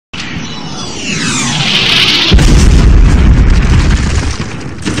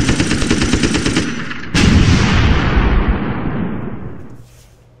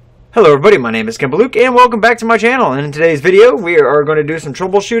Hello everybody, my name is Luke and welcome back to my channel. And in today's video we are going to do some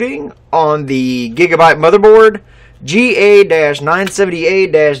troubleshooting on the Gigabyte motherboard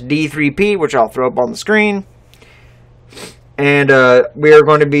GA-970A-D3P, which I'll throw up on the screen. And we are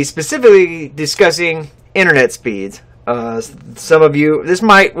going to be specifically discussing internet speeds. Some of you, this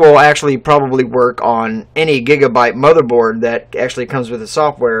will actually probably work on any Gigabyte motherboard that actually comes with the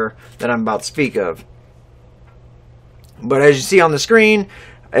software that I'm about to speak of. But as you see on the screen,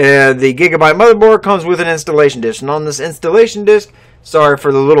 the Gigabyte motherboard comes with an installation disc, and on this installation disc, sorry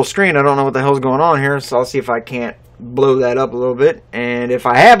for the little screen, I don't know what the hell's going on here, so I'll see if I can't blow that up a little bit. And if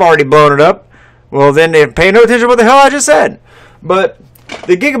I have already blown it up, well then pay no attention to what the hell I just said. But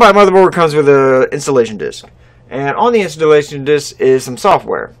the Gigabyte motherboard comes with an installation disc, and on the installation disc is some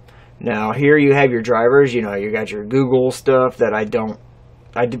software. Now here you have your drivers, you got your Google stuff that I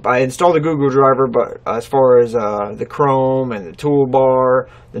installed the Google driver, but as far as the Chrome and the toolbar,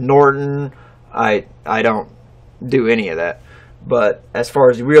 the Norton, I don't do any of that. But as far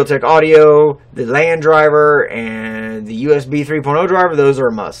as the Realtek audio, the LAN driver, and the USB 3.0 driver, those are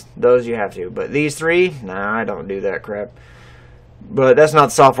a must. Those you have to. But these three, nah, I don't do that crap. But that's not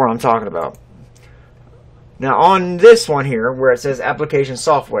the software I'm talking about. Now on this one here, where it says application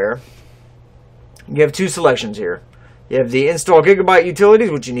software, you have two selections here. You have the install Gigabyte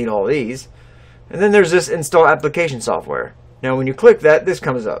utilities, which you need all these. And then there's this install application software. Now when you click that, this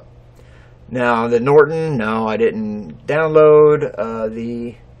comes up. Now the Norton, no, I didn't download.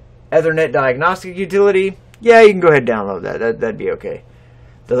 The Ethernet diagnostic utility, yeah, you can go ahead and download that. That'd be okay.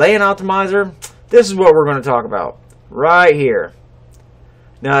 The LAN optimizer, this is what we're going to talk about right here.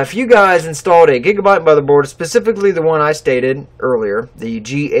 Now if you guys installed a Gigabyte motherboard, specifically the one I stated earlier, the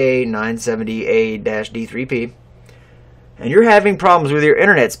GA-970A-D3P, and you're having problems with your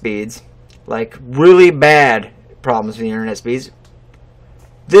internet speeds, like really bad problems with the internet speeds,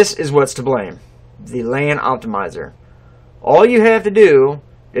 this is what's to blame. The LAN optimizer. All you have to do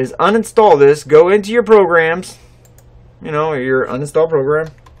is uninstall this, go into your programs, your uninstall program,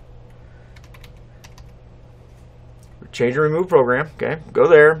 change and remove program, okay, go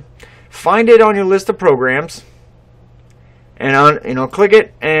there, find it on your list of programs, and click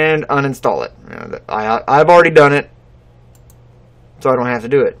it and uninstall it. I've already done it, so I don't have to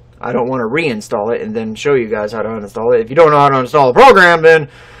do it. I don't want to reinstall it and then show you guys how to uninstall it. If you don't know how to install a program, then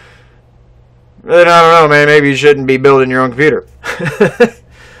I don't know, man. Maybe you shouldn't be building your own computer.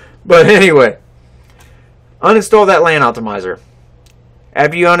 But anyway, uninstall that LAN optimizer.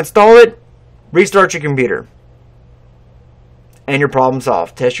 After you uninstall it, restart your computer, and your problem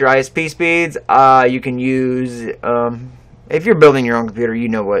solved. Test your ISP speeds. You can use, if you're building your own computer, you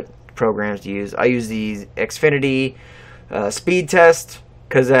know what programs to use. I use the Xfinity speed test,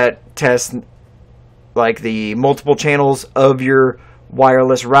 because that tests like the multiple channels of your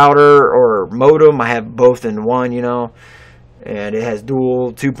wireless router or modem. I have both in one, and it has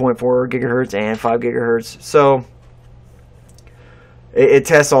dual 2.4 gigahertz and 5 gigahertz, so it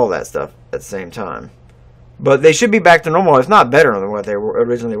tests all that stuff at the same time. But they should be back to normal, if not better than what they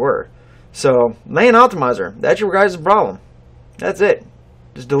originally were. So LAN optimizer, that's your guys' problem. That's it.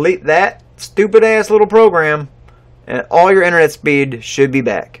 Just delete that stupid ass little program, and all your internet speed should be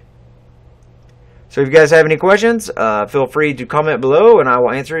back. So if you guys have any questions, feel free to comment below and I will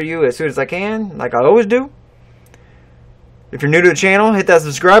answer you as soon as I can, like I always do. If you're new to the channel, hit that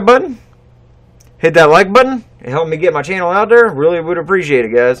subscribe button, hit that like button. It helped me get my channel out there. Really would appreciate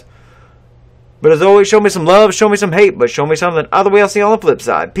it, guys. But as always, show me some love, show me some hate, but show me something other way I'll see you on the flip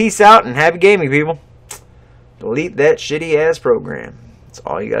side. Peace out and happy gaming, people. Delete that shitty ass program. That's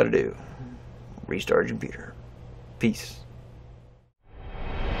all you gotta do. Restart your computer. Peace.